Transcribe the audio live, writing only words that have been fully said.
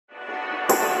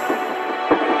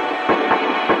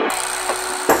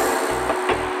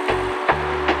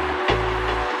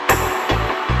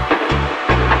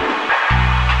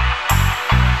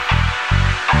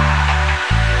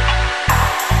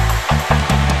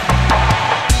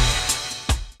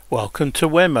Welcome to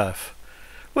Weymouth.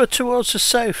 We're towards the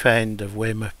south end of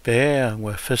Weymouth Bay and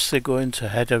we're firstly going to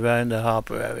head around the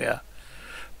harbour area.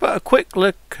 But a quick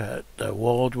look at the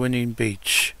award-winning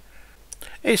beach.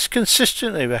 It's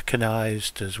consistently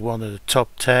recognised as one of the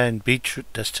top 10 beach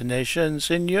destinations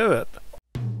in Europe.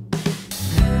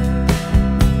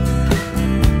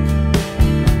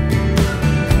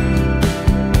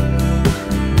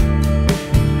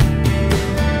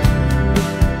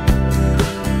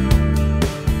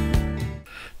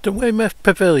 The Weymouth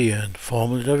Pavilion,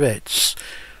 formerly the Ritz.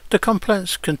 The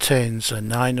complex contains a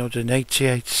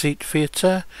 988-seat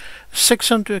theatre, a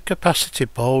 600-capacity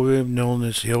ballroom known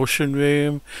as the Ocean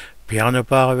Room, piano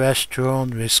bar,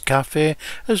 restaurant, Ritz Cafe,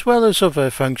 as well as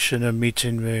other function and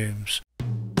meeting rooms.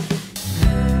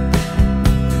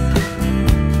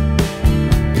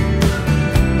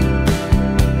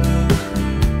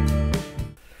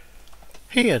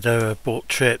 Here there are boat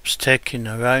trips taking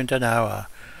around an hour.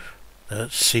 A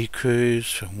sea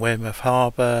cruise from Weymouth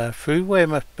Harbour through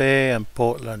Weymouth Bay and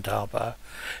Portland Harbour,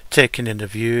 taking in the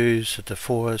views of the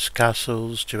forest,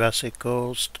 castles, Jurassic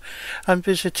Coast, and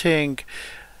visiting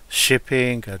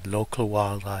shipping and local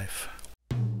wildlife.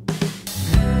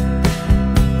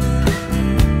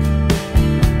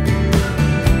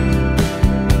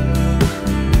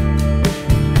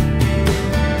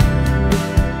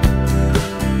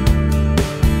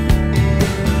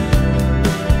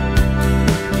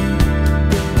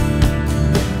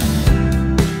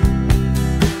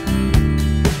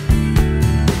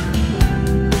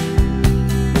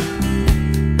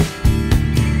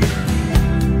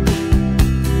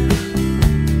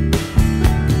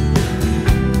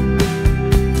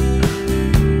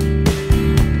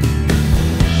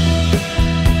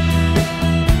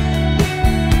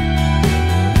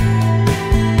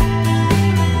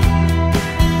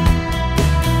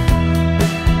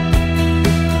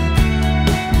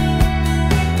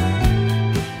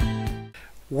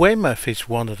 Weymouth is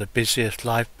one of the busiest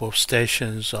lifeboat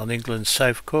stations on England's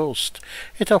south coast.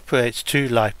 It operates 2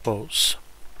 lifeboats.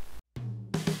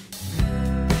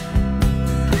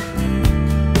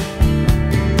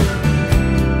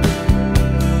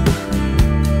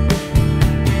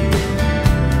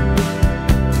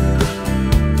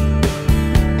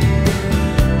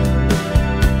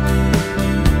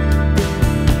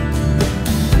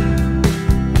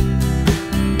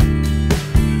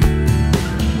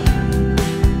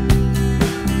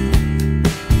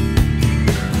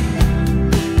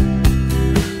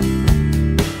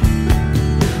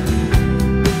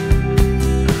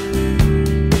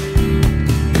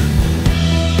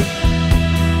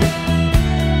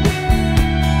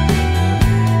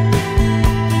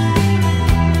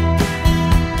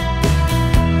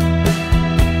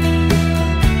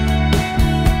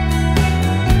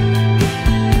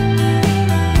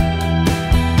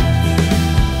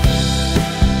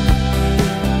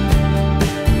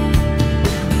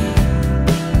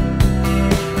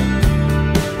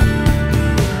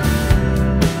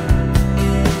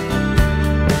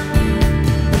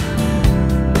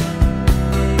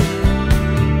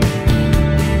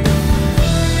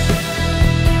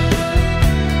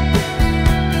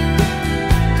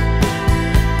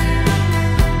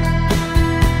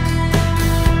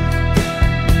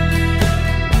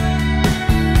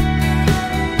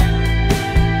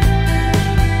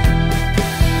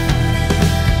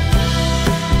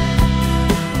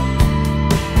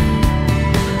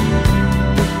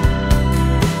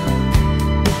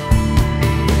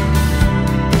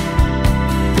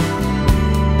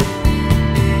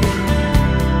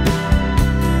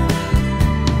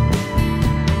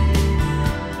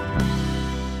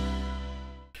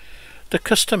 The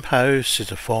Custom House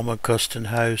is a former custom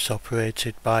house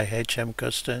operated by H.M.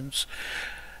 Customs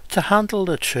to handle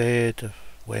the trade of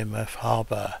Weymouth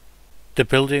Harbour. The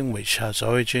building, which has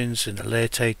origins in the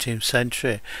late 18th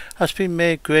century, has been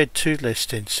made Grade 2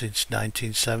 listing since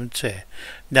 1970.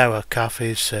 Now a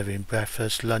cafe serving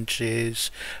breakfast,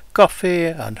 lunches, coffee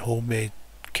and homemade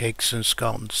cakes and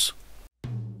scones.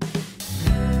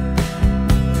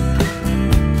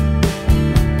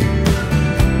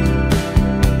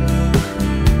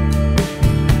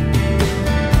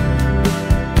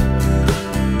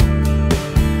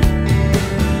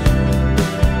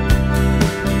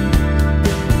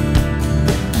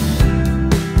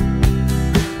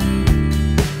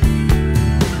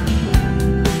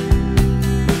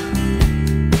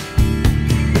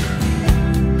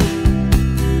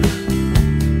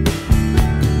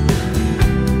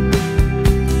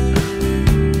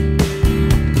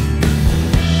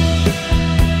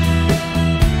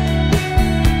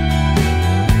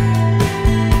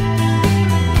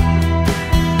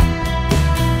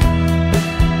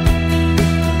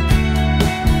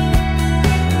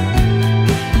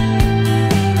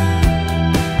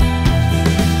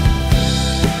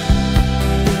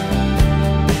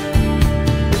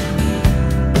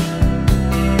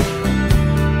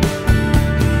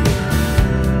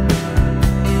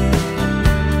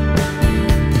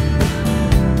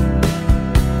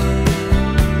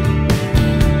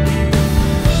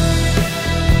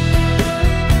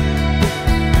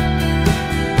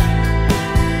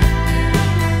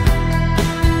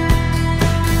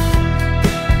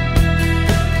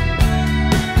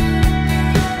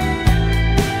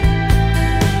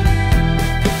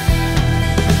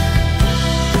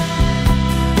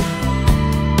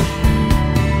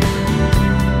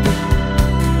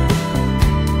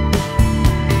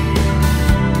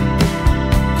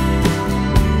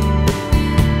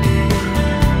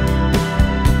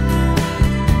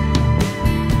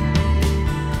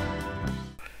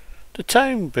 The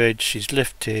town bridge is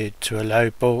lifted to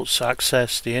allow boats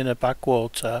access the inner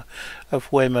backwater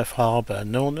of Weymouth Harbour,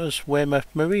 known as Weymouth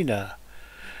Marina.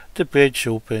 The bridge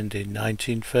opened in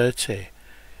 1930.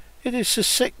 It is the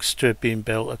sixth to have been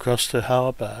built across the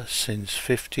harbour since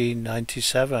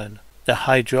 1597. The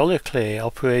hydraulically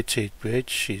operated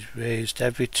bridge is raised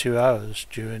every 2 hours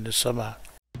during the summer.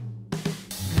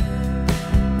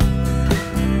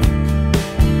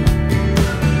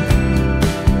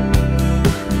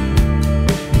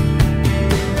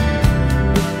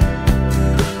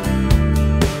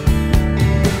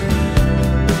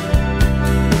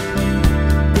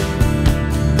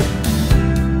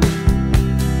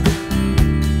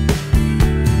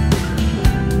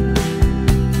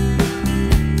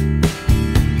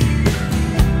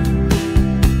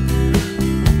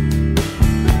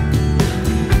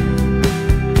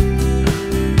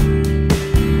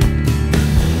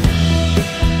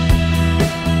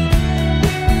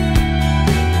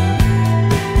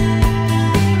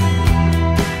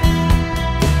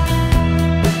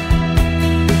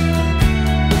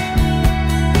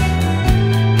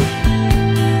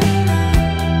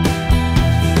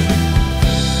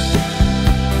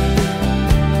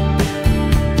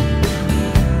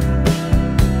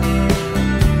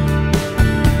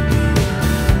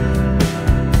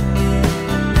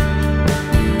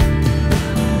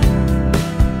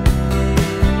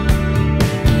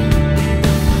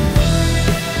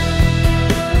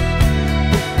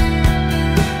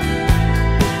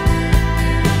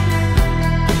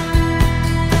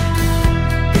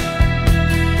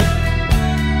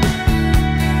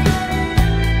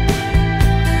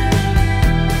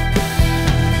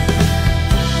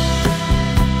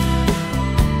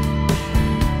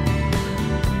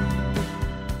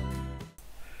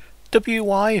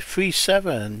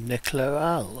 WY-37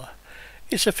 Nicola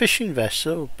is a fishing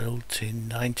vessel built in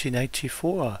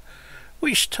 1984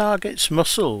 which targets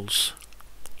mussels.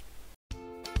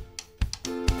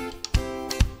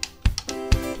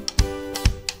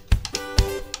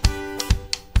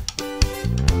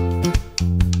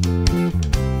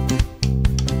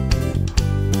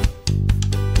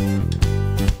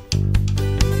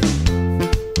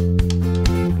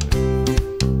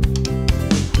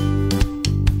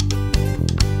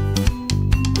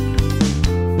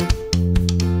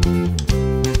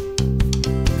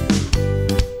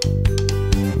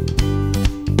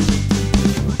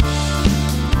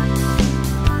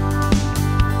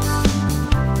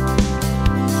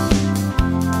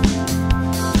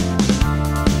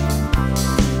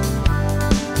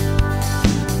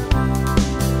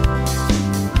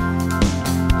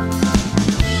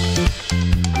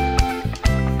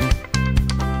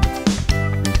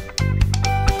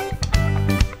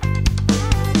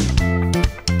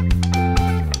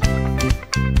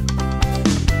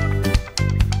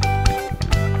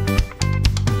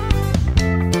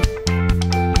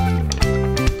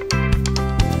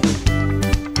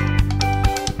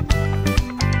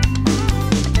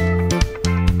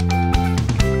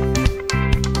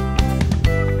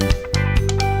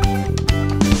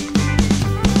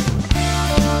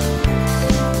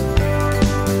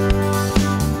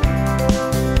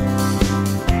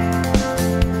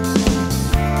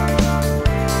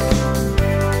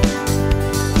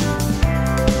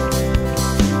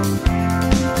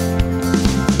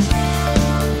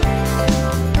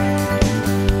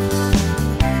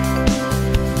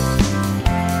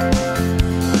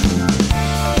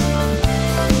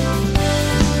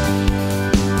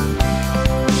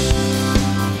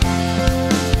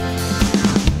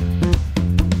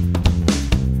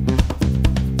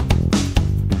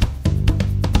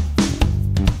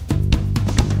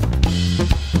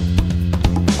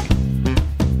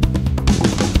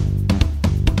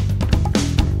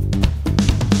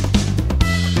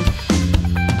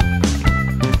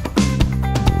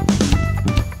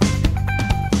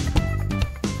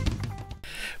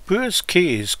 Brewer's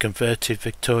Quay's converted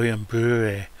Victorian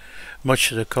brewery.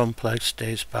 Much of the complex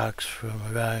dates back from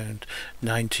around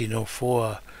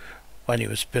 1904 when it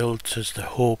was built as the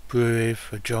Hope Brewery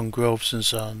for John Groves and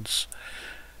Sons.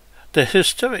 The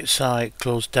historic site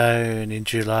closed down in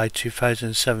July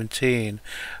 2017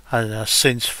 and has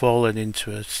since fallen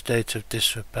into a state of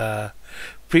disrepair.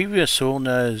 Previous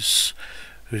owners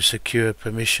who secured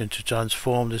permission to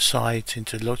transform the site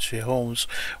into luxury homes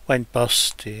went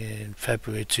bust in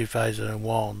February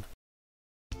 2001.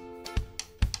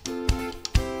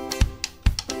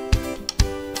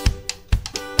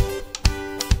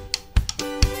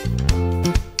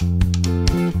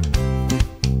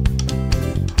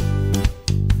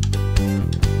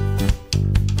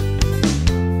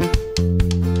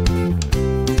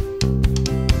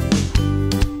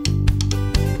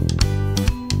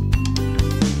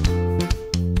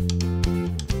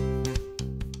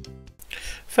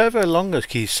 Further along the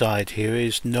quayside here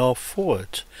is North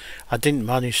Fort. I didn't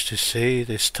manage to see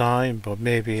this time, but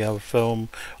maybe I'll film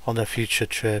on a future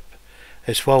trip.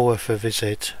 It's well worth a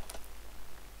visit.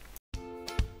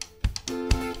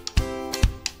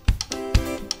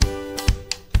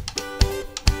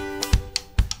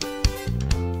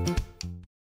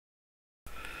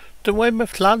 The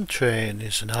Weymouth Land Train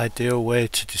is an ideal way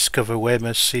to discover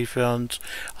Weymouth seafront,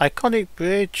 iconic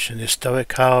bridge and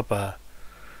historic harbour.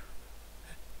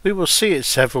 We will see it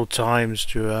several times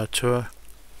during our tour.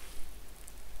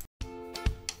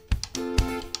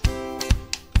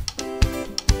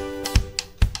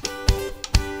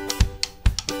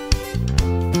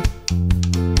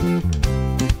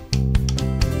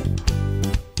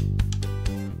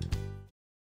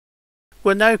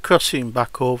 We're now crossing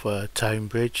back over Town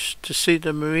Bridge to see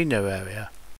the marina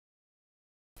area.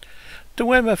 The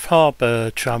Weymouth Harbour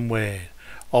Tramway,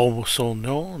 also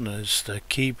known as the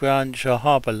Quay Branch or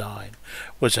Harbour Line,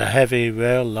 was a heavy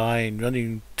rail line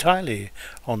running entirely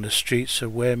on the streets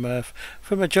of Weymouth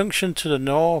from a junction to the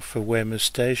north of Weymouth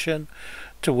Station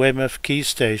to Weymouth Quay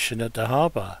Station at the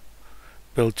harbour.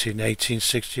 Built in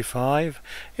 1865,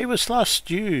 it was last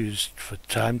used for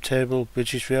timetable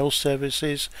British rail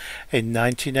services in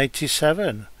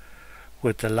 1987,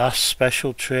 with the last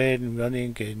special train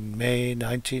running in May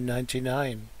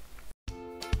 1999.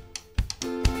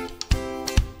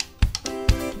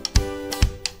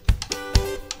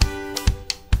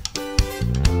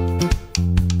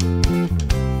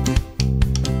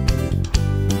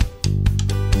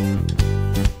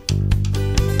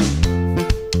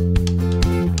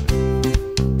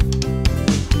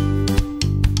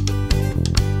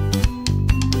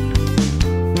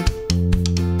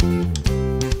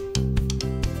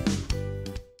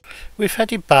 We've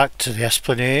headed back to the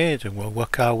Esplanade and we'll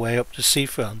work our way up the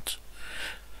seafront.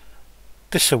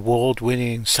 This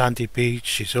award-winning sandy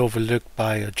beach is overlooked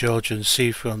by a Georgian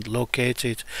seafront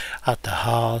located at the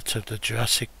heart of the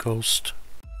Jurassic coast.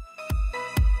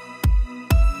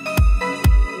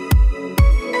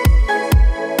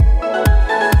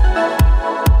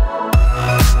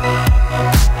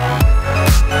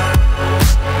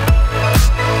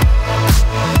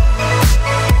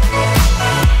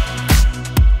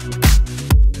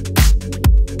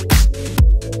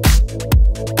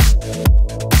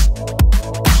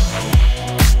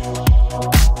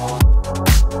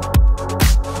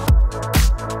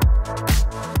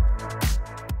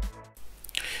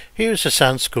 Here is a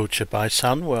sand sculpture by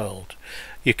Sandworld.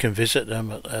 You can visit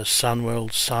them at a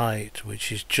Sandworld site,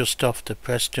 which is just off the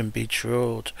Preston Beach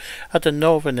Road at the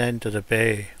northern end of the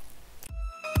bay.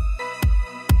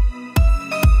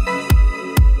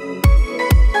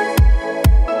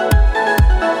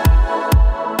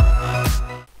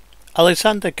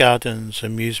 Alexander Gardens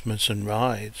Amusements and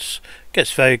Rides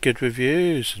gets very good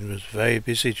reviews and was very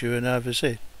busy during our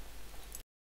visit.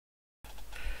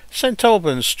 St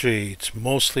Albans Street,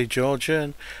 mostly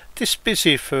Georgian, this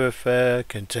busy thoroughfare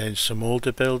contains some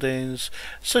older buildings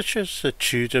such as the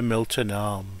Tudor Milton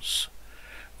Arms.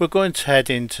 We're going to head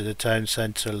into the town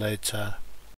centre later.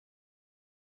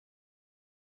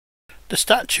 The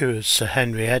statue of Sir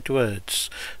Henry Edwards.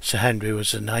 Sir Henry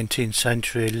was a 19th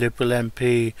century Liberal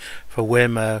MP for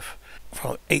Weymouth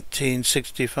from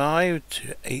 1865 to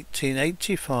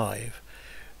 1885.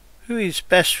 Who is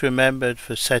best remembered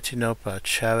for setting up a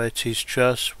charities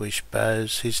trust which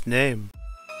bears his name.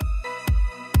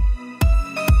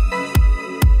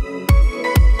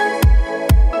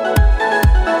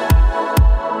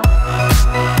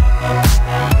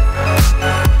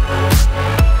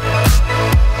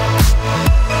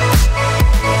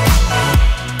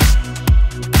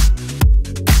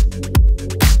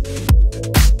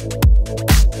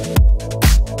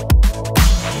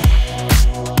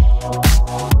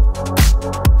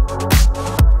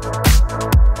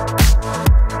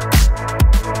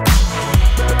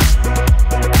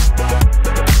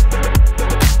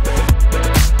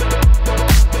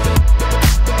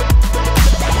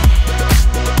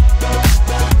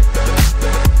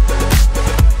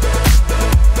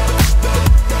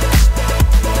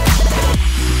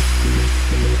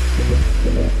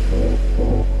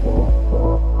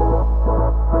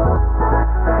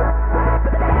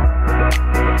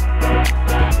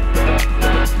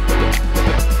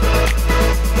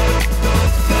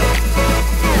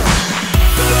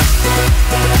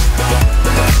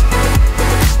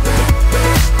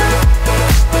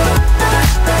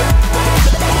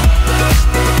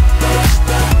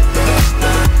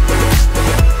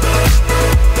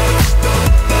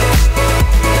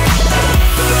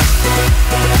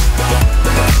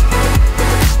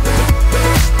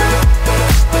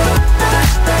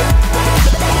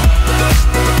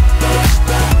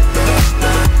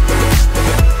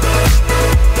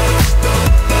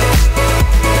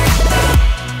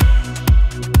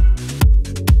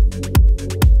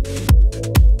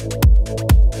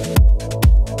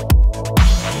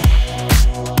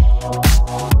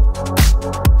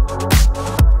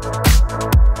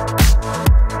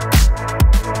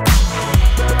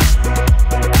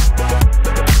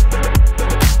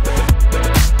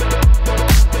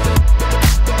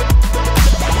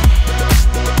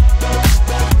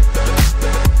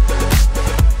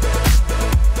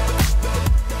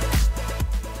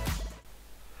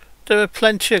 There are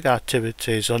plenty of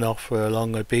activities on offer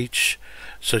along the beach,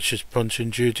 such as Punch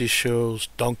and Judy shows,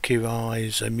 donkey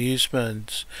rides,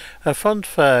 amusements, a fun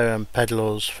fair and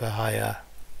peddlers for hire.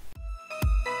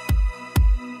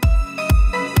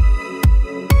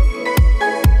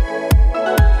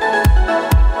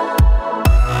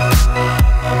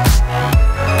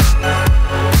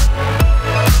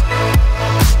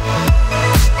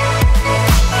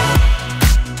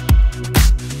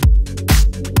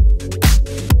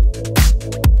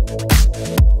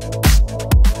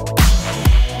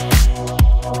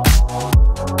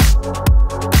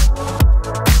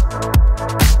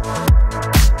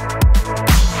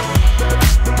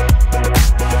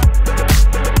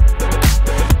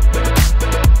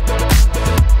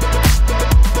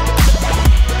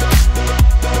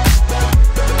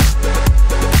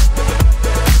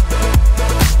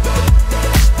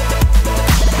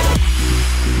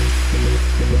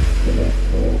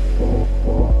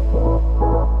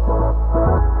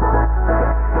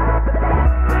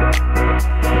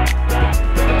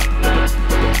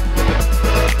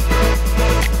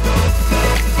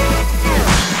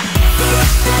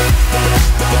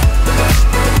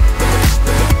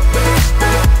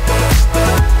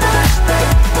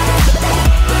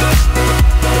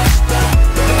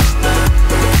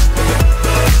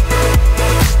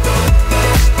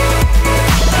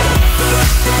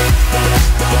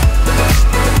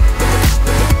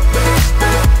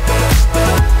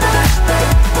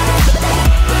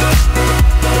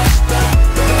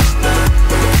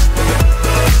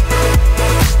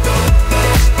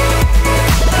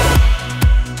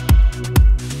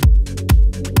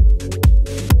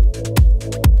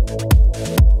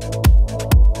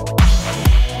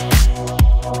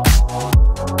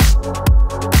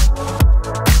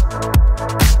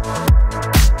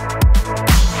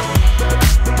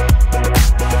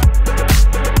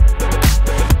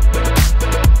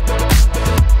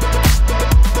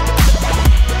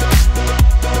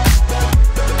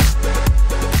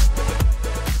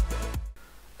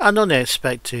 An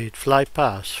unexpected fly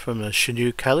past from a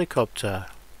Chinook helicopter.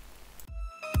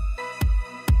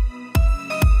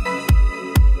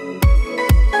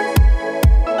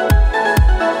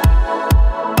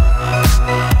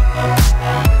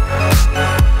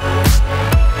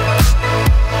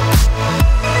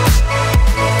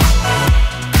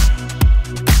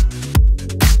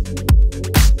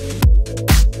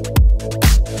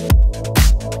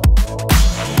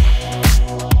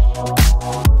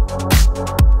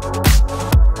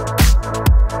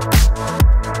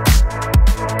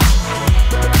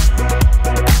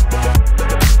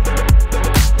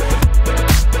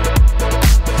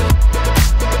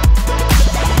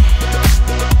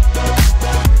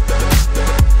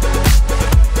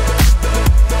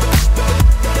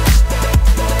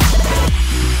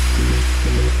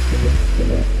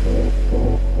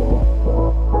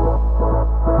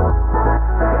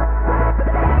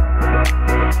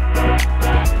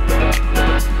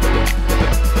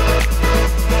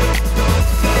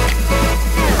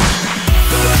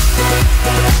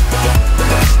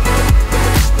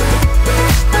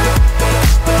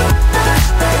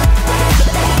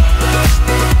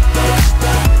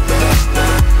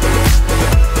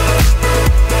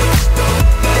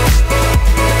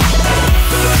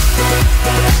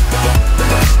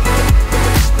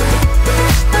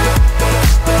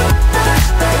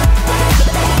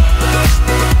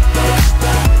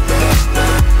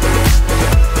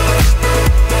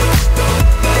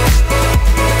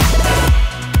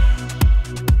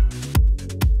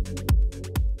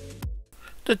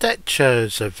 The deck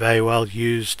chairs are very well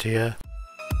used here.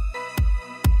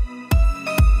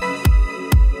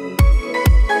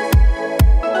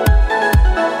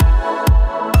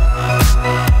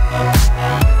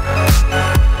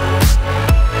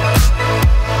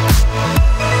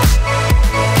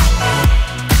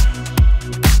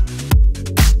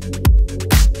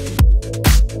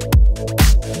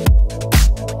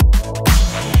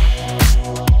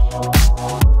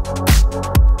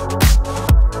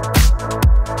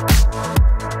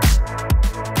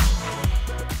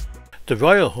 The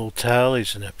Royal Hotel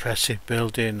is an impressive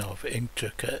building of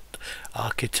intricate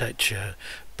architecture,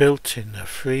 built in a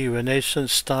free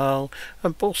Renaissance style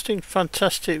and boasting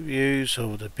fantastic views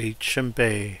over the beach and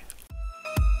bay.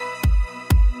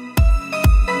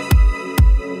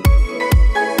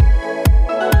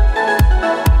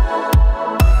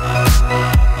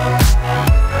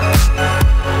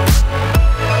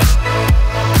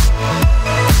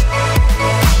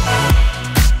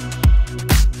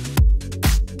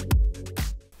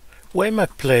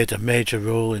 Weymouth played a major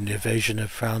role in the invasion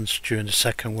of France during the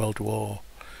Second World War.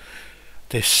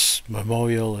 This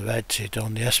memorial, erected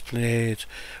on the Esplanade,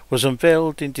 was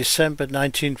unveiled in December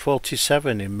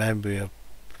 1947 in memory of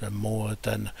the more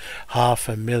than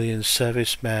 500,000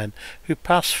 servicemen who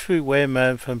passed through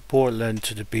Weymouth and Portland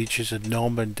to the beaches of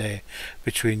Normandy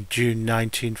between June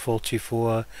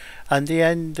 1944 and the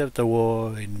end of the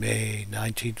war in May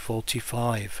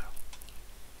 1945.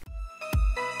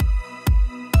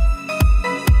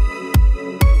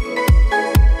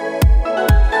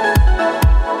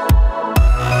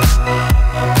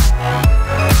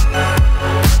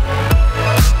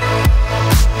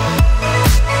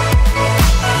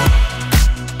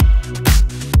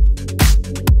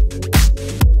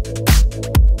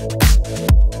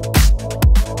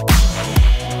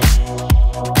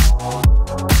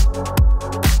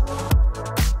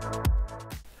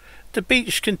 The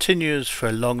beach continues for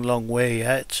a long way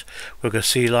yet, with a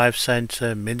sea life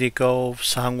centre, mini golf,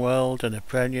 sandworld and a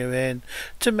Premier Inn,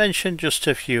 to mention just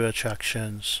a few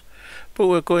attractions. But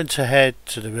we're going to head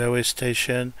to the railway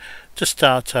station to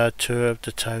start our tour of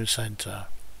the town centre.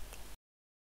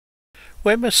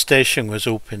 Weymouth Station was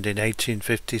opened in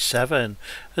 1857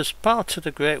 as part of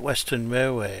the Great Western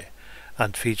Railway,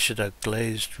 and featured a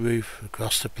glazed roof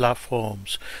across the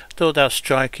platforms, though that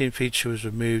striking feature was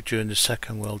removed during the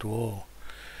Second World War.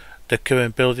 The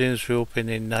current buildings were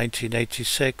opened in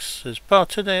 1986 as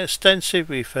part of an extensive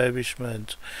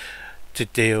refurbishment to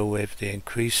deal with the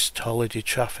increased holiday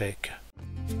traffic.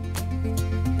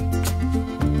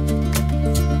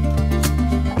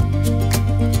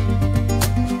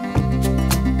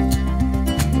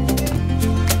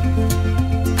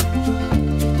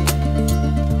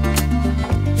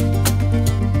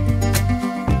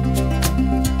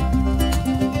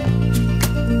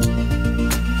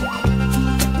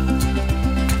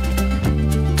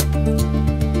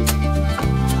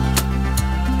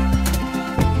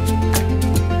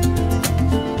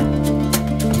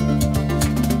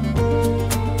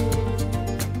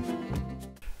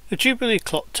 The Jubilee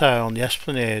Clock Tower on the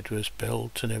Esplanade was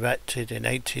built and erected in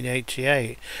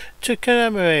 1888 to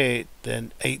commemorate the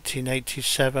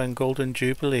 1887 Golden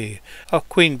Jubilee of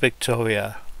Queen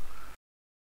Victoria.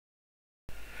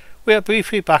 We are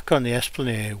briefly back on the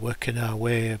Esplanade, working our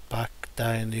way back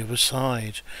down the other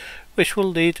side, which will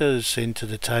lead us into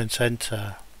the town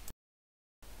centre.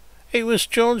 It was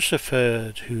George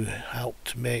III who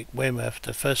helped make Weymouth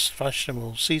the first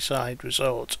fashionable seaside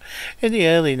resort in the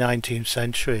early 19th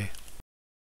century.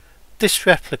 This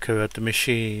replica of the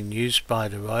machine used by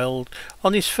the Royal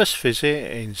on his first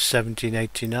visit in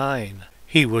 1789.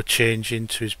 He would change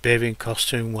into his bathing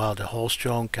costume while the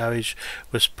horse-drawn carriage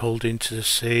was pulled into the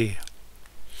sea.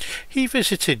 He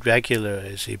visited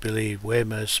regularly as he believed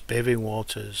Weymouth's bathing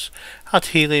waters had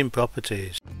healing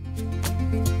properties.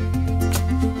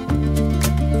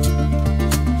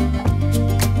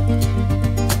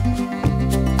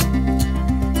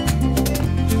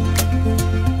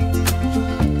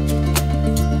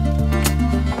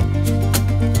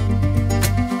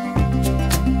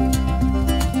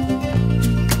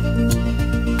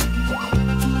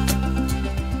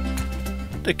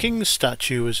 The King's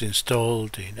statue was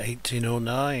installed in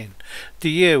 1809, the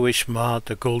year which marked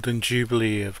the Golden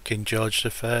Jubilee of King George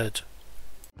III.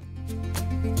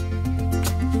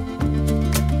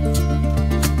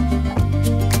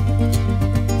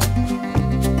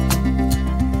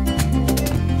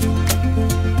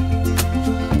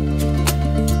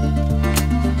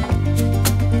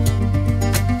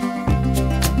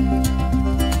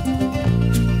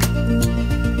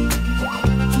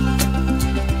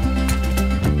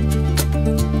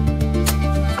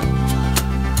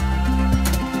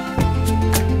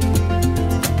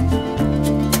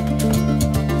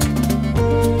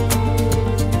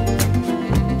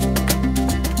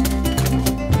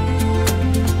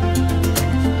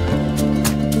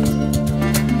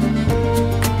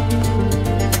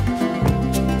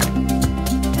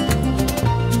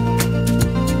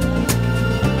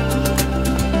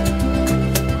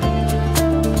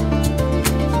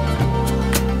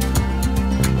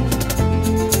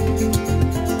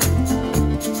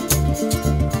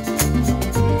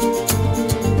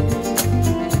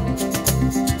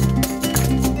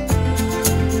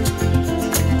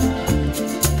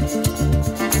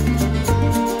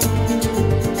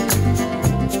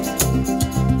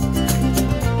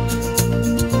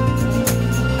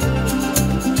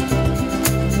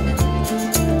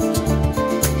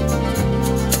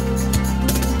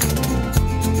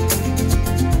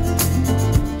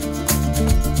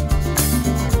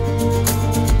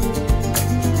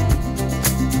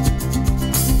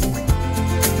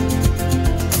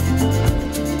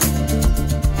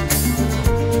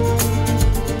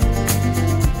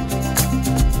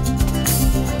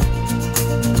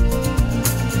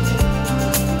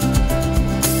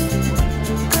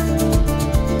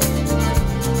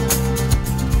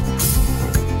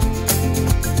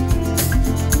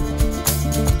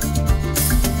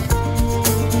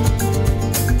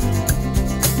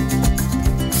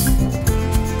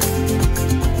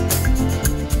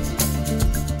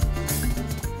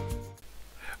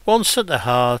 Once at the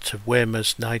heart of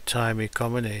Weymouth's nighttime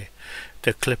economy,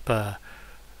 the Clipper,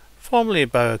 formerly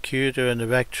Barracuda and the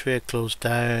Rectory, closed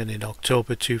down in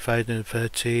October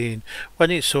 2013 when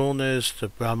its owners, the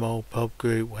Bramall Pub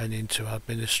Group, went into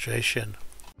administration.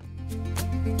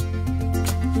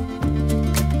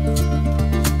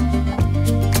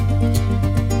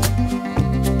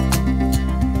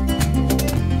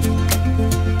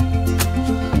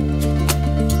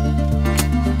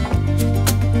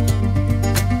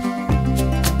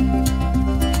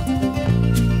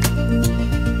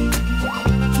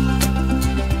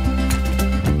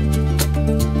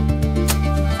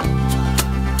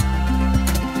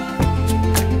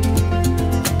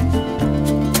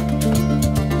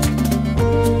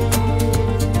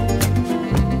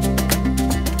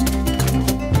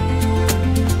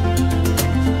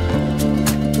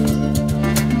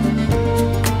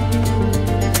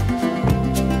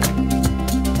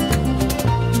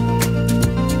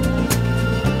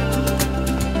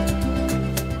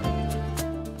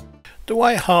 The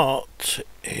White Hart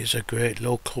is a great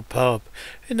local pub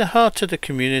in the heart of the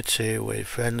community with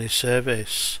friendly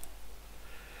service.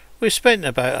 We spent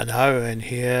about an hour in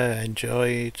here,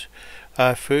 enjoyed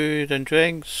our food and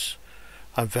drinks,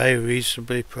 and very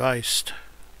reasonably priced.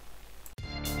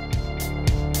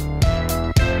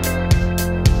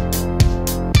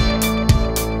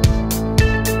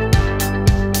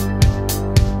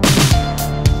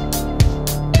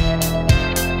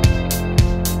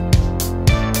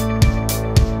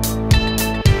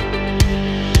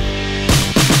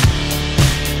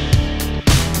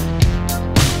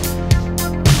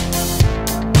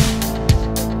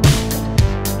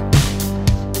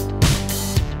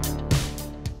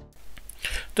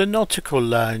 The Nautical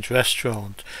Lounge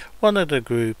restaurant, one of the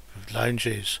group of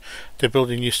lounges. The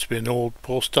building used to be an old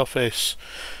post office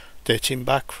dating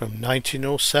back from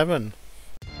 1907.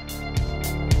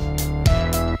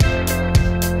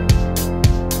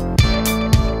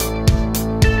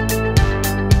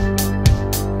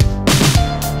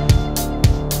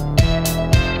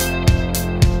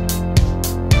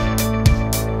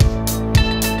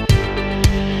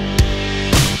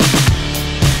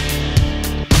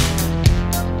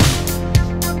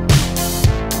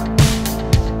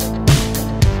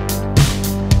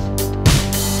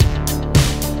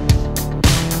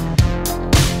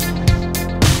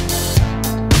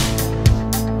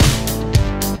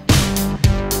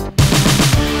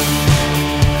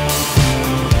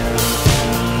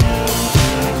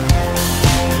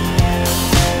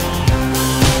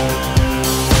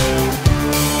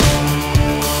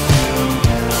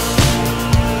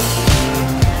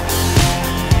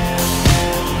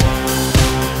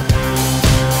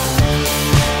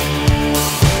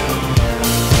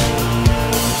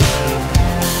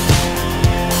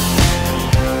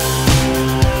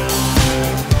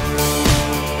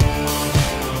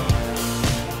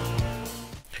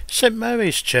 St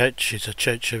Mary's Church is a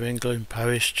Church of England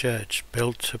parish church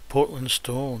built of Portland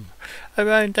stone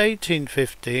around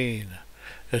 1815.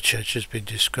 The church has been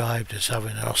described as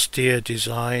having an austere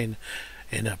design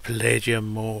in a Palladian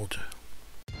mould.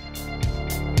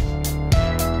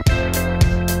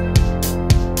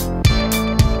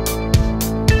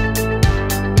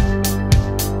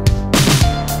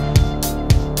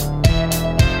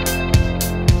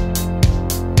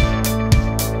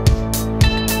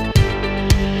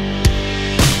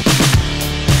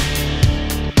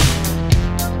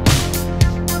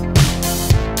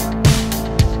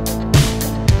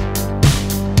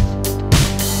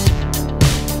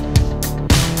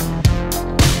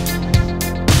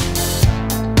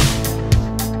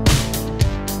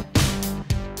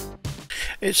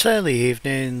 It's early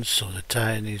evening, so the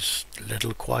town is a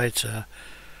little quieter,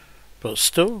 but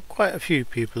still quite a few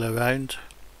people around.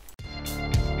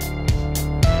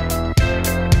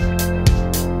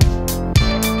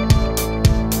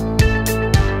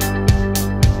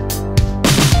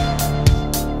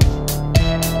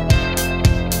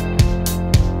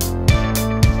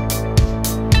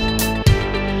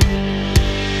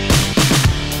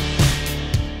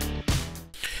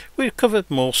 We've covered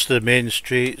most of the main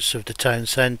streets of the town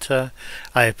centre.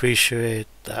 I appreciate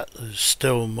that there's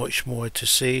still much more to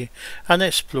see and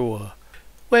explore.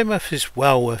 Weymouth is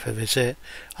well worth a visit.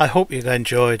 I hope you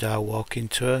enjoyed our walking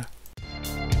tour.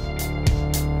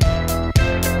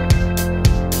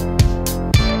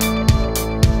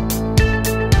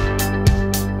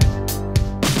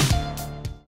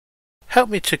 Help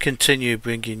me to continue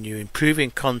bringing you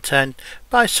improving content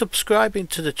by subscribing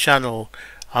to the channel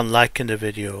and liking the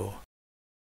video.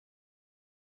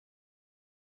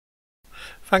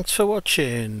 Thanks for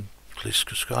watching. Please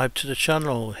subscribe to the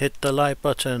channel, hit the like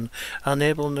button,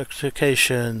 enable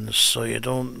notifications so you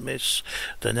don't miss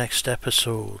the next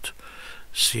episode.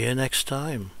 See you next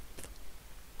time.